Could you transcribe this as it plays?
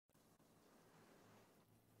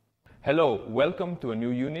Hello, welcome to a new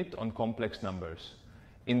unit on complex numbers.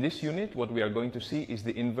 In this unit, what we are going to see is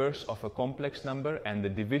the inverse of a complex number and the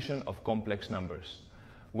division of complex numbers.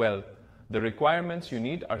 Well, the requirements you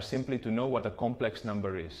need are simply to know what a complex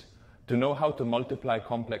number is, to know how to multiply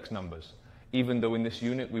complex numbers, even though in this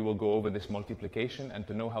unit we will go over this multiplication, and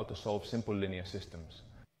to know how to solve simple linear systems.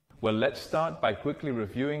 Well, let's start by quickly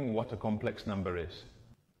reviewing what a complex number is.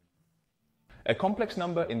 A complex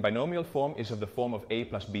number in binomial form is of the form of a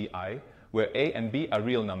plus bi, where a and b are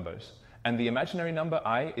real numbers, and the imaginary number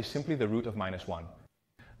I is simply the root of -1.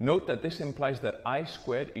 Note that this implies that I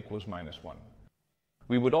squared equals -1.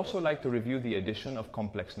 We would also like to review the addition of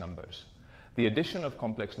complex numbers. The addition of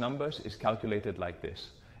complex numbers is calculated like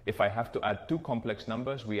this. If I have to add two complex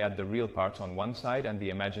numbers, we add the real parts on one side and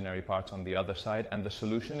the imaginary parts on the other side, and the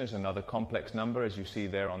solution is another complex number, as you see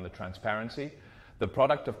there on the transparency. The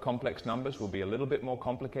product of complex numbers will be a little bit more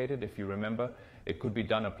complicated. If you remember, it could be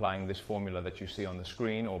done applying this formula that you see on the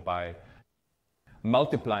screen, or by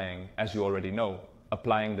multiplying, as you already know,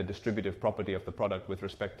 applying the distributive property of the product with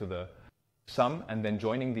respect to the sum, and then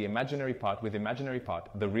joining the imaginary part with imaginary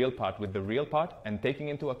part, the real part with the real part, and taking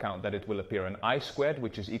into account that it will appear an I squared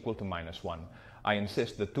which is equal to -1. I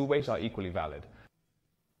insist the two ways are equally valid.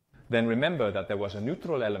 Then remember that there was a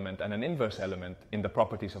neutral element and an inverse element in the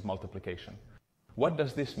properties of multiplication. What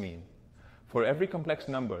does this mean? For every complex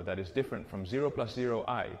number that is different from 0 plus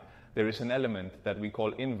 0i, there is an element that we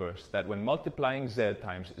call inverse, that when multiplying z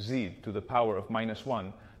times z to the power of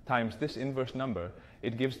 -1 times this inverse number,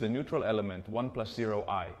 it gives the neutral element 1 plus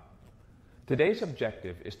 0i. Today's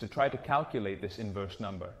objective is to try to calculate this inverse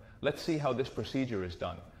number. Let's see how this procedure is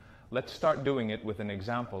done. Let's start doing it with an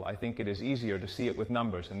example. I think it is easier to see it with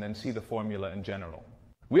numbers and then see the formula in general.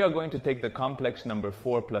 We are going to take the complex number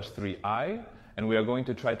 4 plus 3i, and we are going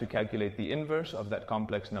to try to calculate the inverse of that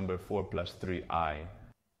complex number 4 plus 3i.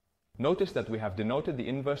 Notice that we have denoted the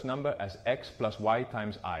inverse number as x plus y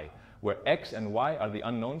times I, where x and y are the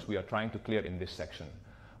unknowns we are trying to clear in this section.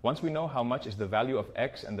 Once we know how much is the value of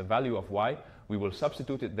x and the value of y, we will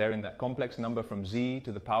substitute it there in that complex number from z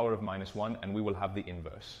to the power of -1, and we will have the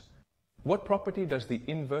inverse. What property does the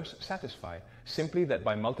inverse satisfy? Simply that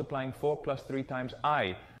by multiplying 4 plus 3 times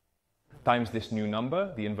I times this new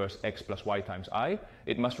number, the inverse x plus y times I,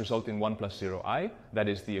 it must result in 1 plus 0i. That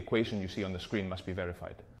is, the equation you see on the screen must be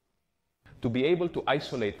verified. To be able to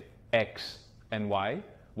isolate x and y,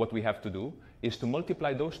 what we have to do is to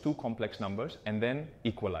multiply those two complex numbers and then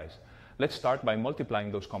equalize. Let's start by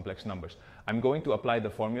multiplying those complex numbers. I'm going to apply the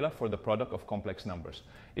formula for the product of complex numbers.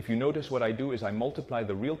 If you notice, what I do is I multiply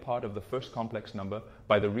the real part of the first complex number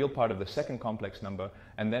by the real part of the second complex number,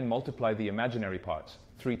 and then multiply the imaginary parts,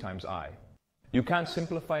 3 times I. You can't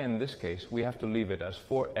simplify in this case. We have to leave it as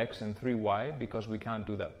 4x and 3y because we can't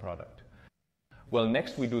do that product. Well,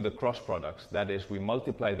 next we do the cross products. That is, we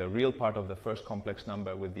multiply the real part of the first complex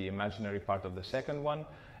number with the imaginary part of the second one,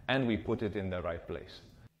 and we put it in the right place.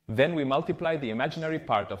 Then we multiply the imaginary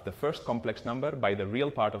part of the first complex number by the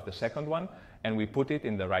real part of the second one, and we put it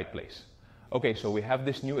in the right place. Okay, so we have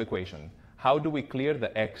this new equation. How do we clear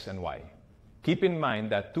the x and y? Keep in mind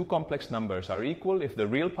that two complex numbers are equal if the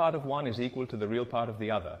real part of one is equal to the real part of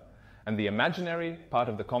the other, and the imaginary part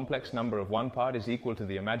of the complex number of one part is equal to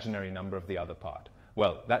the imaginary number of the other part.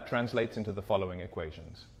 Well, that translates into the following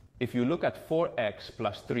equations. If you look at 4x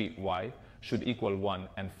plus 3y should equal 1,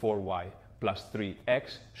 and 4y plus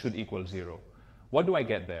 3x should equal 0. What do I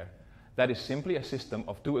get there? That is simply a system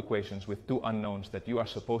of two equations with two unknowns that you are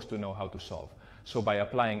supposed to know how to solve. So by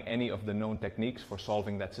applying any of the known techniques for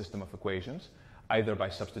solving that system of equations, either by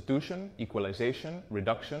substitution, equalization,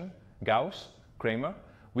 reduction, Gauss, Kramer,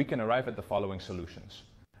 we can arrive at the following solutions.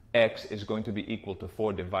 X is going to be equal to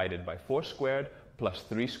 4 divided by 4 squared plus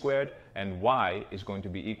 3 squared, and y is going to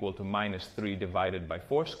be equal to -3 divided by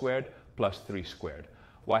 4 squared plus 3 squared.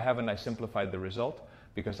 Why haven't I simplified the result?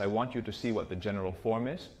 Because I want you to see what the general form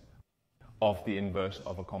is of the inverse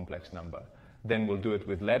of a complex number. Then we'll do it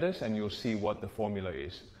with letters and you'll see what the formula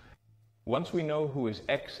is. Once we know who is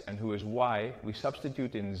x and who is y, we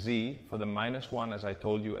substitute in z for the -1 as I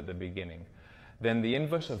told you at the beginning. Then the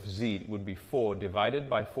inverse of z would be 4 divided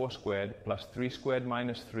by 4 squared plus 3 squared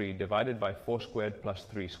minus 3 divided by 4 squared plus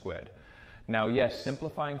 3 squared. Now yes,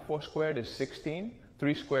 simplifying 4 squared is 16,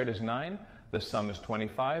 3 squared is 9, the sum is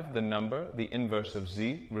 25, the number, the inverse of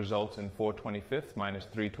z, results in 4/25 minus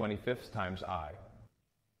 3/25 times I.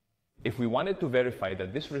 If we wanted to verify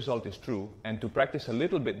that this result is true and to practice a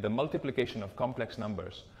little bit the multiplication of complex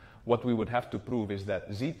numbers, what we would have to prove is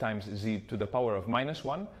that z times z to the power of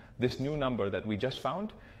 -1, this new number that we just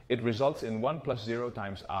found, it results in 1 plus 0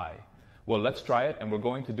 times I. Well, let's try it, and we're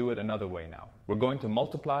going to do it another way now. We're going to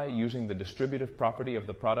multiply using the distributive property of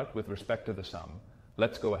the product with respect to the sum.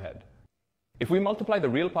 Let's go ahead. If we multiply the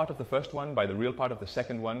real part of the first one by the real part of the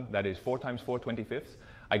second one, that is 4 times 4 25ths,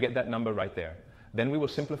 I get that number right there. Then we will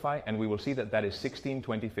simplify, and we will see that that is 16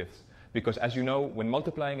 25ths. Because as you know, when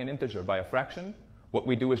multiplying an integer by a fraction, what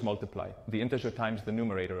we do is multiply the integer times the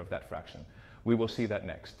numerator of that fraction. We will see that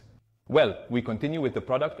next. Well, we continue with the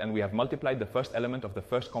product, and we have multiplied the first element of the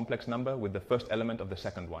first complex number with the first element of the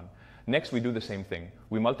second one. Next, we do the same thing.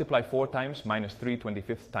 We multiply 4 times minus 3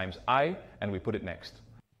 25ths times I, and we put it next.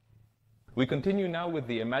 We continue now with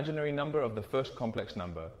the imaginary number of the first complex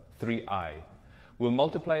number, 3i. We'll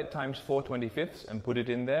multiply it times 4 25ths and put it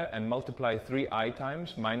in there, and multiply 3i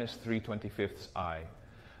times minus 3 25ths I.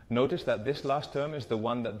 Notice that this last term is the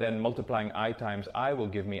one that then multiplying I times I will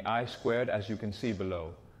give me I squared, as you can see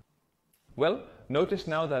below. Well, notice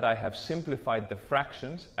now that I have simplified the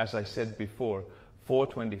fractions. As I said before, 4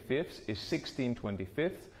 25ths is 16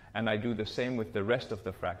 25ths, and I do the same with the rest of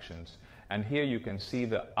the fractions. And here you can see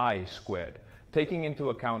the I squared. Taking into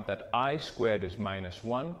account that I squared is minus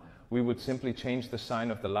 1, we would simply change the sign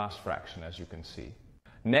of the last fraction, as you can see.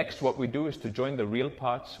 Next, what we do is to join the real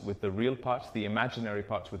parts with the real parts, the imaginary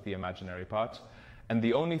parts with the imaginary parts. And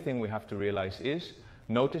the only thing we have to realize is,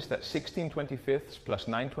 notice that 16 25ths plus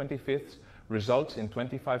 9 25ths results in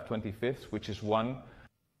 25 25ths, which is 1,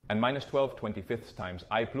 and minus 12 25ths times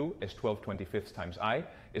I plu is 12 25ths times I,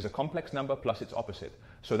 is a complex number plus its opposite,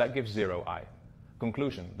 so that gives 0i.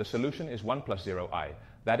 Conclusion, the solution is 1 plus 0i.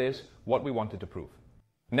 That is what we wanted to prove.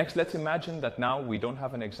 Next, let's imagine that now we don't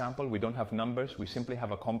have an example, we don't have numbers, we simply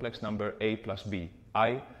have a complex number a plus b,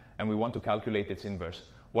 I, and we want to calculate its inverse.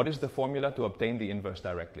 What is the formula to obtain the inverse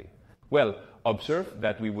directly? Well, observe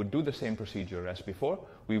that we would do the same procedure as before.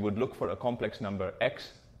 We would look for a complex number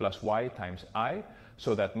x plus y times I,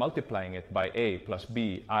 so that multiplying it by a plus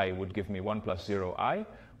b I would give me 1 plus 0i.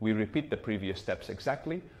 We repeat the previous steps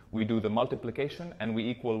exactly. We do the multiplication, and we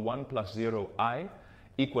equal 1 plus 0i.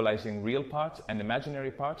 Equalizing real parts and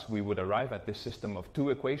imaginary parts, we would arrive at this system of two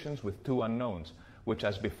equations with two unknowns, which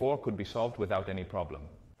as before could be solved without any problem.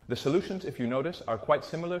 The solutions, if you notice, are quite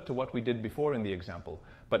similar to what we did before in the example,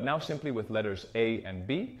 but now simply with letters a and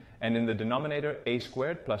b, and in the denominator a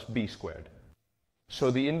squared plus b squared.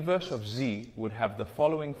 So the inverse of z would have the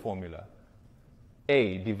following formula: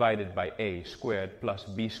 a divided by a squared plus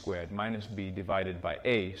b squared minus b divided by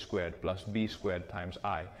a squared plus b squared times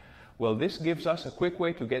I. Well, this gives us a quick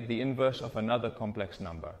way to get the inverse of another complex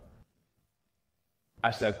number.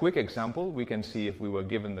 As a quick example, we can see if we were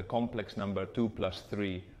given the complex number 2 plus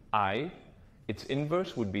 3i, its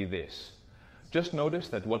inverse would be this. Just notice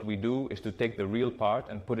that what we do is to take the real part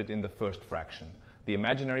and put it in the first fraction, the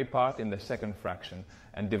imaginary part in the second fraction,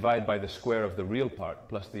 and divide by the square of the real part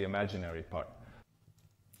plus the imaginary part.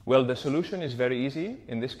 Well, the solution is very easy.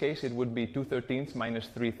 In this case, it would be 2/13 minus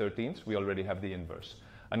 3/13. We already have the inverse.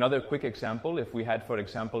 Another quick example, if we had, for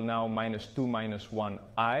example, now minus 2 minus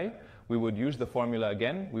 1i, we would use the formula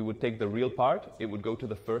again. We would take the real part, it would go to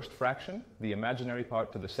the first fraction, the imaginary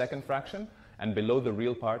part to the second fraction, and below the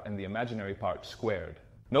real part and the imaginary part squared.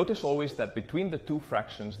 Notice always that between the two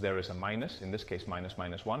fractions there is a minus, in this case minus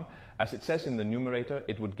minus 1. As it says in the numerator,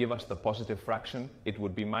 it would give us the positive fraction. It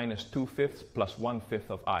would be minus 2/5 plus 1/5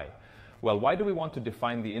 of I. Well, why do we want to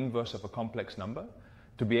define the inverse of a complex number?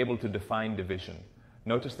 To be able to define division.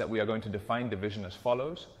 Notice that we are going to define division as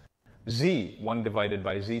follows. z1 divided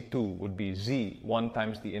by z2 would be z1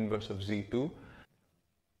 times the inverse of z2.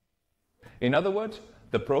 In other words,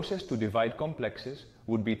 the process to divide complexes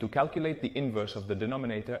would be to calculate the inverse of the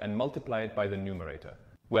denominator and multiply it by the numerator.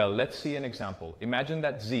 Well, let's see an example. Imagine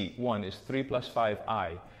that z1 is 3 plus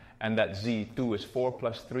 5i and that z2 is 4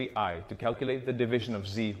 plus 3i. To calculate the division of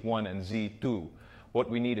z1 and z2, what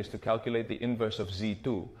we need is to calculate the inverse of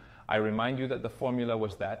z2. I remind you that the formula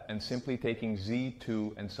was that, and simply taking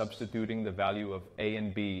z2 and substituting the value of a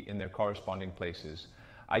and b in their corresponding places,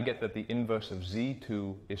 I get that the inverse of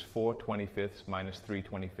z2 is 4 25ths minus 3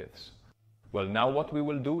 25ths. Well, now what we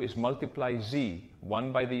will do is multiply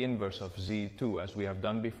z1 by the inverse of z2 as we have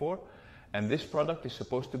done before, and this product is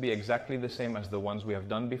supposed to be exactly the same as the ones we have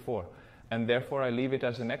done before, and therefore I leave it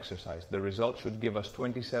as an exercise. The result should give us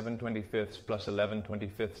 27 25ths plus 11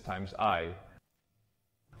 25ths times I.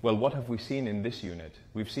 Well, what have we seen in this unit?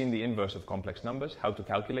 We've seen the inverse of complex numbers, how to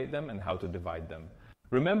calculate them, and how to divide them.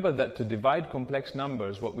 Remember that to divide complex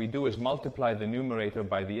numbers, what we do is multiply the numerator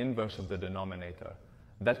by the inverse of the denominator.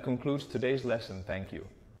 That concludes today's lesson. Thank you.